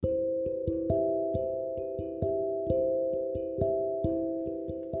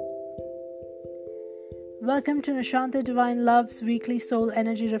Welcome to Nishante Divine Love's weekly soul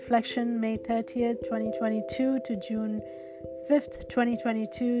energy reflection, May 30th, 2022 to June 5th,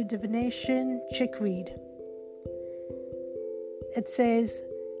 2022, Divination, Chickweed. It says,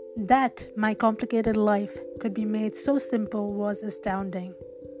 "That my complicated life could be made so simple was astounding,"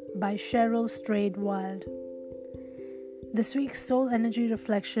 by Cheryl Strayed Wild. This week's soul energy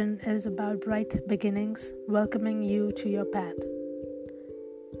reflection is about bright beginnings welcoming you to your path.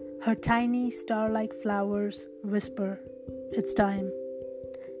 Her tiny star-like flowers whisper, "It's time."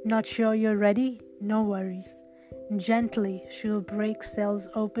 Not sure you're ready? No worries. Gently, she'll break cells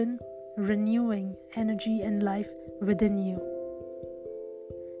open, renewing energy and life within you.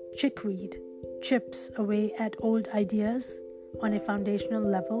 Chickweed chips away at old ideas on a foundational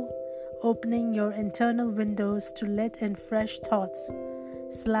level, opening your internal windows to let in fresh thoughts,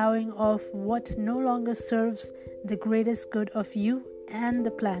 sloughing off what no longer serves the greatest good of you and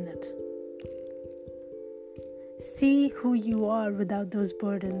the planet. See who you are without those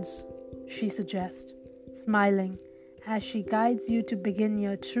burdens, she suggests, smiling as she guides you to begin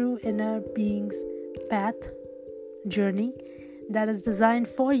your true inner being's path, journey that is designed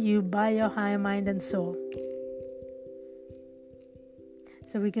for you by your higher mind and soul.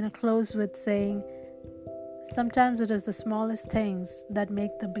 So we're going to close with saying, sometimes it is the smallest things that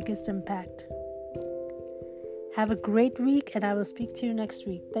make the biggest impact. Have a great week, and I will speak to you next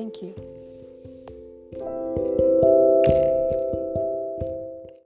week. Thank you.